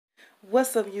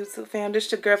What's up, YouTube fam?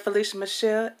 This your girl Felicia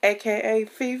Michelle, aka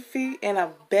Fifi, and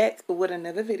I'm back with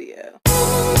another video.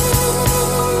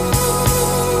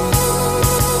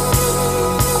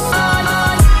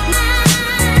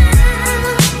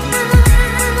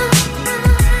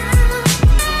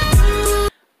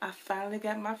 I finally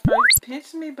got my first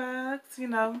Pinch Me box.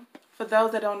 For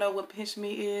those that don't know what Pinch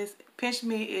Me is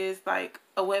like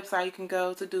a website you can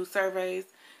go to do surveys,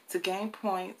 to gain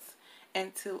points,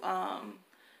 and to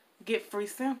get free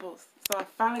samples. So I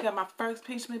finally got my first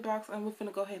Pinch Me box, and we're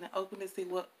finna go ahead and open it, see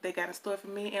what they got in store for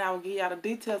me, and I will give y'all the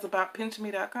details about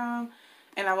pinchme.com,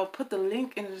 and I will put the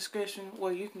link in the description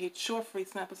where you can get your free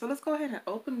sample. So let's go ahead and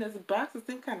open this box and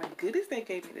see what kind of goodies they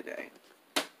gave me today.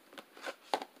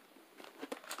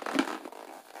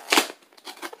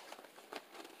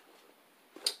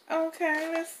 Okay,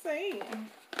 let's see.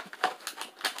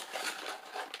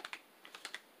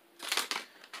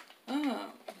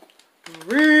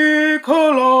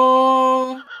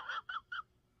 Ricola.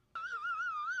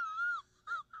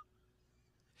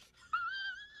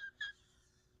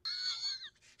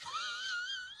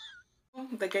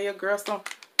 They gave your girl some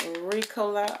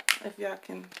Ricola. If y'all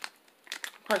can,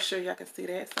 quite sure y'all can see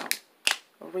that. So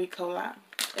Ricola.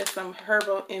 It's some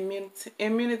herbal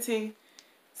immunity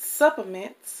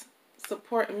supplements.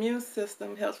 Support immune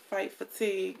system, helps fight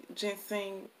fatigue.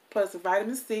 Ginseng plus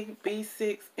vitamin C,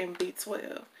 B6, and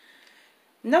B12.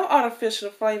 No artificial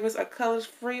flavors or colors,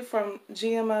 free from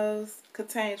GMOs.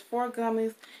 Contains 4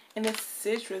 gummies and it's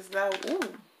citrus. Though,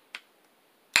 ooh,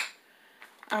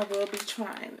 I will be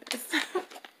trying this.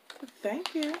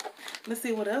 Thank you. Let's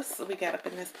see what else we got up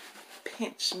in this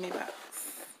Pinch Me box.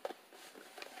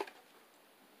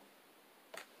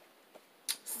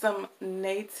 Some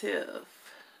native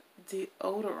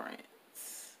deodorant.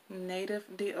 Native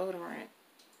deodorant.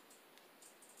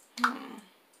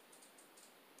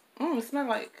 It smells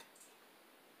like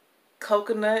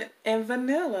coconut and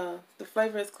vanilla. The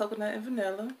flavor is coconut and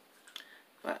vanilla.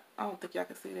 But I don't think y'all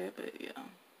can see that, but yeah.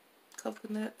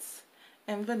 Coconuts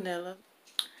and vanilla.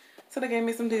 So they gave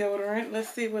me some deodorant. Let's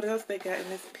see what else they got in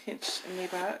this Pinch Me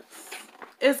box.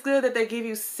 It's good that they give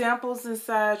you samples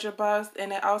inside your box,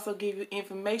 and they also give you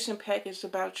information package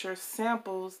about your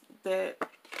samples,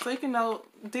 so you can know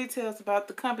details about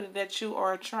the company that you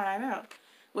are trying out,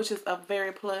 which is a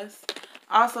very plus.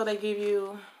 Also, they gave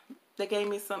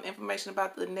me some information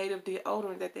about the native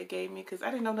deodorant that they gave me, because I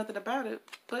didn't know nothing about it,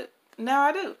 but now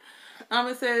I do.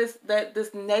 It says that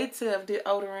this native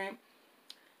deodorant,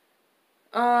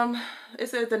 it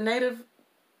says the native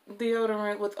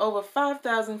deodorant with over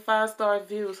 5,000 5-star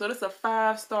views. So this is a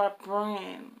 5-star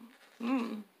brand.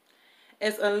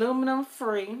 It's aluminum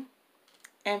free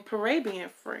and paraben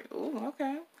free. Ooh,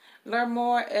 okay. Learn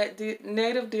more at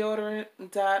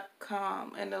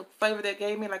nativedeodorant.com. And the flavor they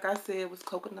gave me, like I said, was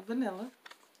coconut vanilla.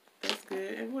 That's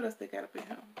good. And what else they got up in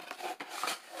here?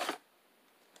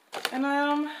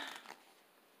 And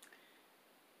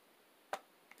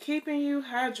keeping you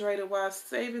hydrated while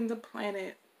saving the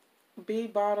planet.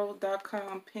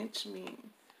 BeBottle.com Pinch Me.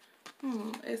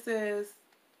 It says,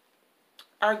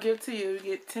 our gift to you. You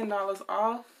get $10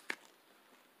 off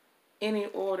any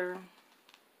order.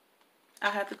 I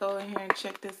have to go in here and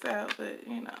check this out, but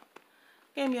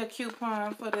gave me a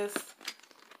coupon for this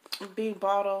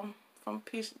BeBottle from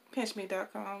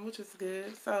pinchme.com, which is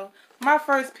good. So my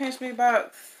first Pinch Me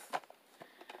box,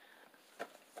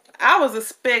 I was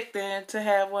expecting to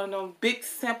have one of them big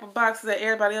sample boxes that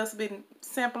everybody else been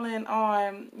sampling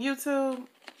on YouTube,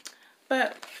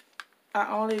 but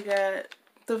I only got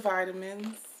the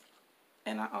vitamins,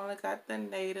 and I only got the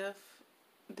native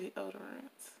deodorant.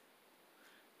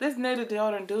 This native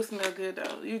deodorant do smell good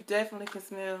though. You definitely can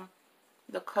smell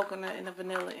the coconut and the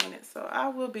vanilla in it. So I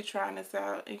will be trying this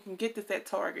out. You can get this at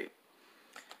Target.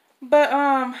 But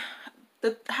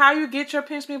how you get your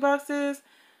Pinch Me boxes,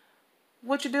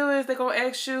 what you do is they're going to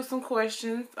ask you some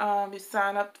questions. You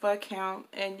sign up for an account,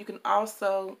 and you can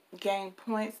also gain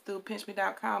points through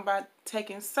pinchme.com by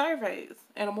taking surveys.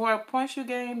 And the more points you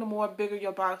gain, the more bigger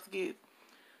your box gets.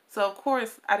 So, of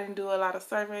course, I didn't do a lot of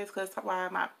surveys because that's why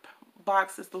my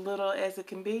box is the little as it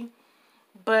can be.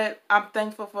 But I'm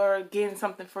thankful for getting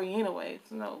something free anyway.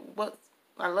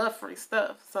 I love free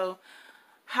stuff. So,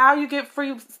 how you get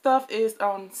free stuff is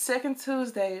on second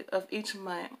Tuesday of each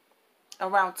month.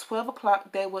 Around 12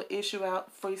 o'clock, they will issue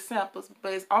out free samples.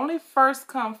 But it's only first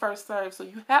come, first serve. So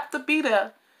you have to be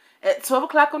there at 12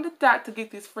 o'clock on the dot to get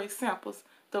these free samples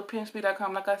through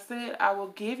pinchme.com. Like I said, I will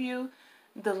give you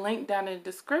the link down in the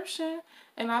description.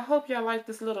 And I hope y'all like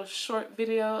this little short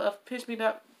video of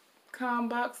pinchme.com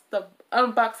box, the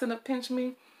unboxing of Pinch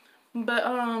Me. But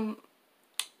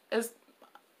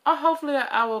hopefully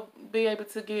I will be able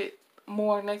to get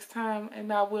more next time,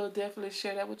 and I will definitely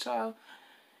share that with y'all.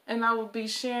 And I will be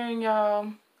sharing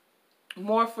y'all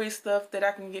more free stuff that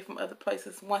I can get from other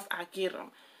places once I get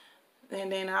them. And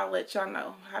then I'll let y'all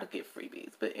know how to get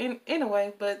freebies. But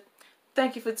anyway,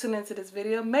 thank you for tuning into this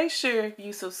video. Make sure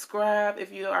you subscribe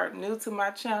if you are new to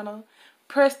my channel.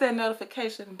 Press that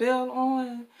notification bell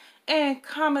on. And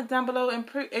comment down below. And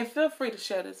feel free to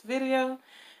share this video.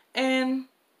 And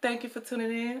thank you for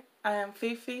tuning in. I am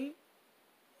Fifi.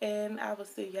 And I will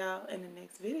see y'all in the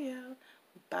next video.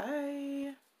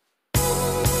 Bye.